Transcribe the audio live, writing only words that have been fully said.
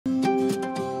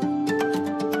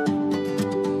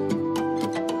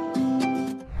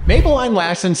Maybelline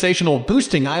Lash Sensational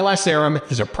Boosting Eyelash Serum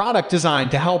is a product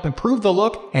designed to help improve the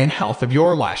look and health of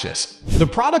your lashes. The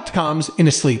product comes in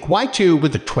a sleek white tube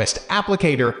with a twist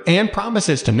applicator and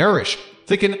promises to nourish,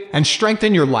 thicken, and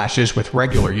strengthen your lashes with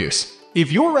regular use. If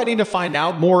you're ready to find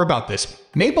out more about this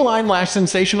Maybelline Lash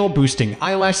Sensational Boosting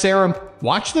Eyelash Serum,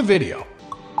 watch the video.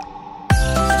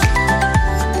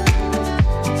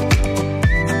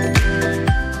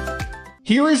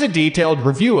 Here is a detailed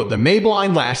review of the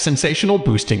Maybelline Lash Sensational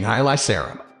Boosting Eyelash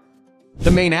Serum. The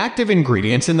main active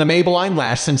ingredients in the Maybelline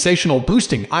Lash Sensational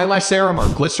Boosting Eyelash Serum are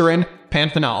glycerin,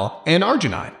 panthenol, and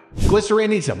arginine.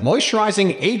 Glycerin is a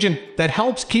moisturizing agent that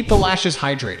helps keep the lashes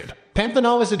hydrated.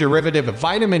 Panthenol is a derivative of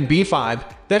vitamin B5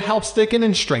 that helps thicken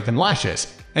and strengthen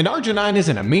lashes, and arginine is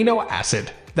an amino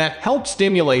acid that helps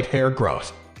stimulate hair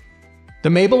growth. The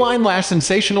Maybelline Lash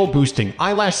Sensational Boosting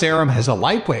Eyelash Serum has a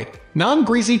lightweight,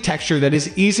 non-greasy texture that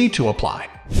is easy to apply.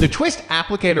 The twist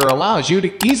applicator allows you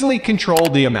to easily control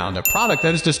the amount of product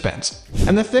that is dispensed,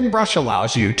 and the thin brush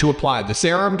allows you to apply the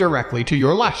serum directly to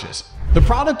your lashes. The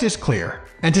product is clear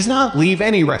and does not leave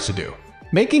any residue,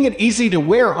 making it easy to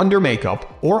wear under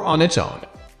makeup or on its own.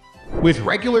 With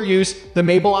regular use, the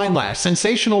Maybelline Lash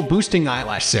Sensational Boosting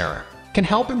Eyelash Serum can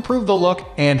help improve the look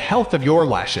and health of your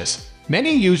lashes.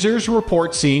 Many users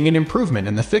report seeing an improvement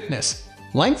in the thickness,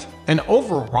 length, and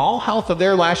overall health of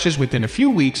their lashes within a few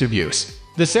weeks of use.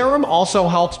 The serum also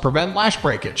helps prevent lash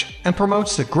breakage and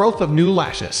promotes the growth of new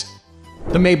lashes.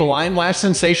 The Maybelline Lash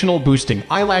Sensational Boosting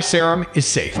Eyelash Serum is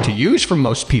safe to use for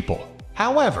most people.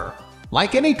 However,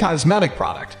 like any cosmetic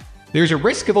product, there's a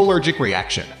risk of allergic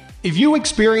reaction. If you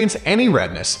experience any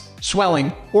redness,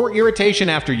 swelling, or irritation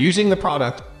after using the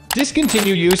product,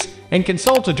 discontinue use and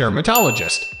consult a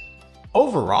dermatologist.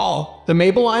 Overall, the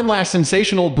Maybelline Lash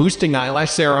Sensational Boosting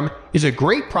Eyelash Serum is a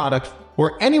great product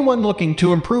for anyone looking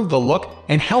to improve the look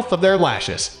and health of their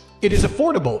lashes. It is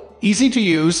affordable, easy to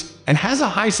use, and has a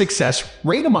high success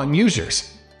rate among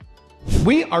users.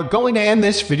 We are going to end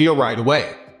this video right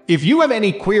away. If you have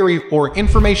any query or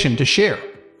information to share,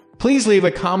 please leave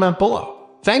a comment below.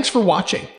 Thanks for watching.